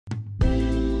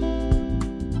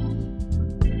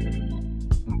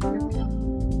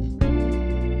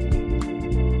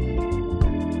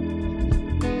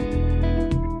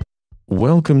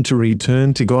Welcome to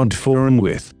Return to God Forum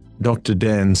with Dr.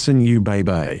 Danson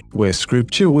Ubebe, where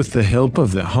Scripture with the help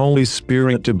of the Holy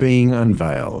Spirit are being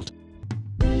unveiled.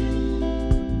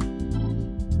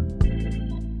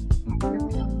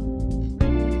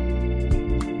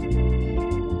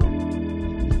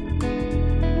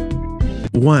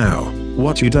 Wow,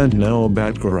 what you don't know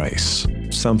about grace.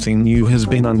 Something new has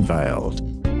been unveiled.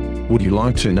 Would you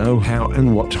like to know how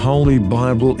and what Holy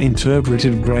Bible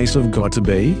interpreted grace of God to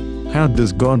be? How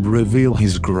does God reveal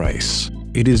His grace?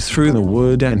 It is through the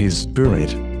Word and His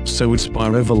Spirit, so it's by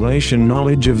revelation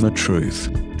knowledge of the truth.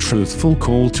 Truthful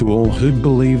call to all who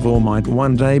believe or might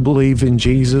one day believe in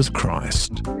Jesus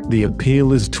Christ. The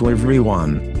appeal is to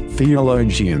everyone: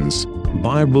 theologians,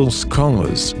 Bible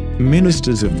scholars,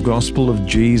 ministers of Gospel of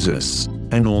Jesus,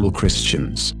 and all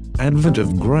Christians. Advent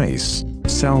of grace.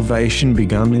 Salvation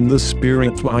begun in the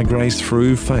Spirit by grace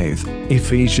through faith.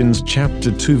 Ephesians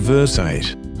chapter 2 verse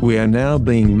 8. We are now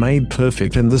being made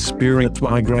perfect in the Spirit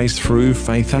by grace through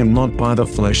faith and not by the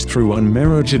flesh through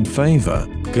unmerited favor.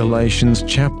 Galatians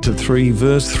chapter 3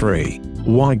 verse 3.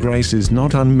 Why grace is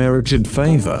not unmerited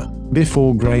favor?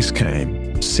 Before grace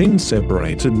came, sin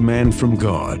separated man from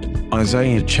God.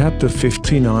 Isaiah chapter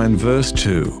 59 verse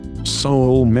 2. So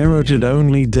all merited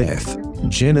only death.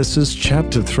 Genesis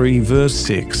chapter 3 verse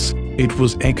 6. It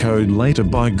was echoed later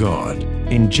by God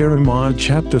in Jeremiah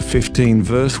chapter 15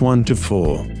 verse 1 to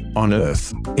 4. On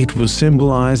earth, it was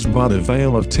symbolized by the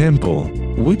veil of temple,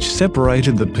 which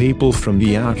separated the people from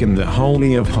the ark in the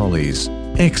Holy of Holies.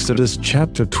 Exodus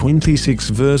chapter 26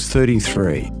 verse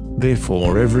 33.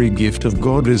 Therefore every gift of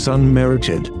God is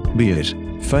unmerited, be it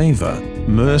favor,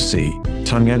 mercy,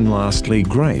 tongue and lastly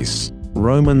grace.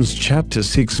 Romans chapter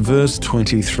 6 verse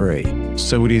 23.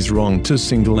 So it is wrong to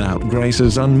single out grace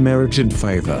as unmerited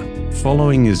favor.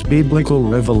 Following is biblical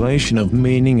revelation of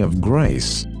meaning of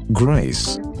grace.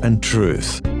 Grace and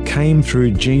truth came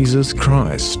through Jesus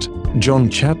Christ. John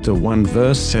chapter 1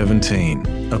 verse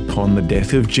 17. Upon the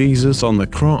death of Jesus on the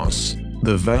cross,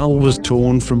 the veil was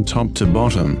torn from top to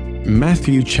bottom.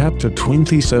 Matthew chapter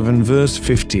 27 verse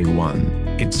 51.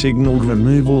 It signaled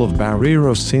removal of barrier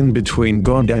of sin between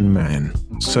God and man.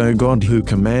 So God, who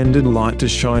commanded light to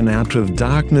shine out of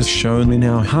darkness, shone in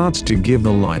our hearts to give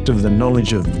the light of the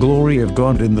knowledge of glory of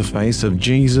God in the face of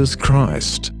Jesus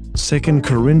Christ. 2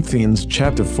 Corinthians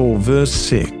chapter 4 verse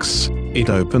 6. It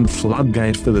opened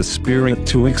floodgate for the Spirit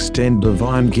to extend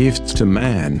divine gifts to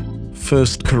man. 1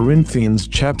 Corinthians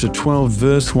chapter 12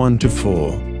 verse 1 to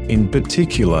 4. In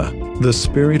particular, the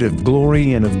Spirit of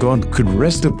glory and of God could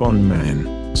rest upon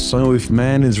man. So if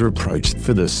man is reproached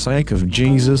for the sake of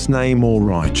Jesus' name or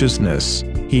righteousness,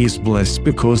 he is blessed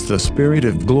because the Spirit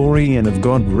of glory and of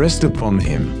God rest upon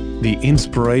him. The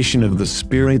inspiration of the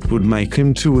Spirit would make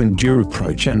him to endure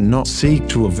reproach and not seek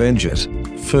to avenge it.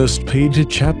 1 Peter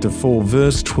chapter 4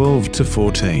 verse 12 to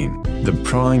 14. The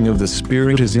prying of the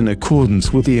Spirit is in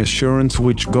accordance with the assurance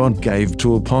which God gave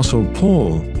to Apostle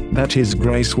Paul, that his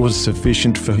grace was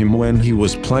sufficient for him when he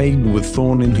was plagued with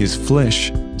thorn in his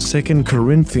flesh. 2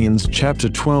 Corinthians chapter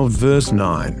 12 verse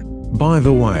 9. By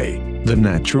the way, the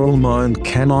natural mind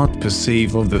cannot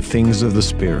perceive of the things of the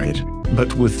Spirit,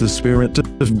 but with the Spirit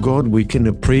of God we can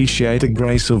appreciate the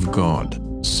grace of God.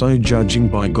 So judging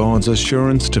by God's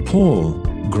assurance to Paul,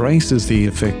 grace is the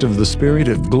effect of the Spirit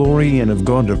of glory and of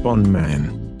God upon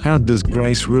man. How does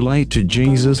grace relate to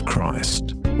Jesus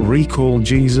Christ? Recall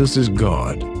Jesus is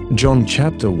God. John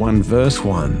chapter 1 verse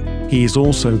 1. He is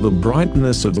also the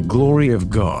brightness of the glory of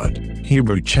God.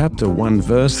 Hebrew chapter 1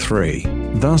 verse 3.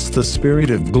 Thus the Spirit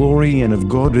of glory and of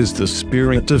God is the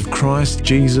Spirit of Christ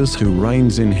Jesus who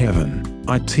reigns in heaven.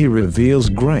 It reveals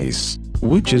grace,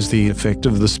 which is the effect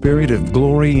of the Spirit of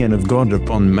glory and of God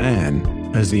upon man,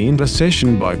 as the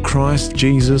intercession by Christ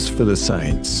Jesus for the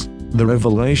saints. The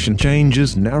revelation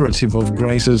changes narrative of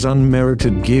grace as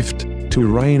unmerited gift to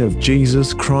reign of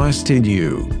Jesus Christ in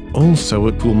you. Also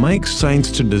it will make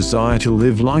saints to desire to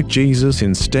live like Jesus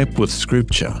in step with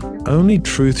Scripture. Only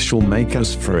truth shall make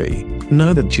us free.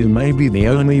 Know that you may be the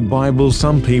only Bible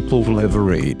some people will ever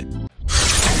read.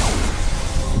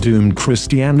 Doomed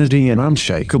Christianity: An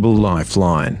Unshakable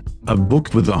Lifeline. A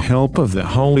book with the help of the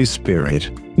Holy Spirit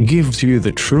gives you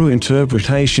the true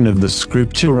interpretation of the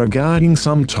Scripture regarding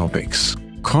some topics.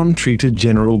 Contrary to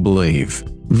general belief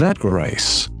that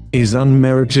grace is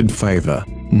unmerited favor.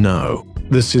 No,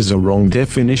 this is a wrong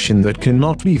definition that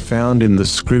cannot be found in the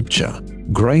Scripture.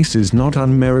 Grace is not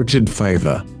unmerited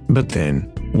favor. But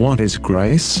then, what is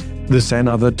grace? This and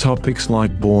other topics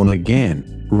like born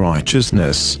again,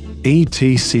 righteousness,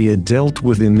 etc. are dealt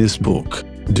with in this book,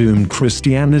 Doomed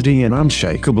Christianity: An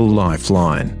Unshakable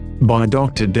Lifeline, by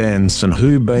Dr. Danson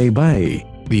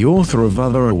Ubebe. the author of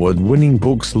other award-winning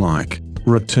books like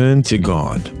Return to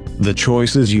God, The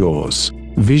Choice is Yours,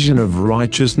 Vision of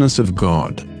Righteousness of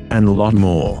God, and a lot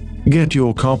more. Get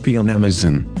your copy on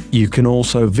Amazon. You can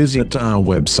also visit our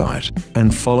website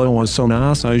and follow us on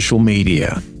our social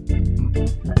media.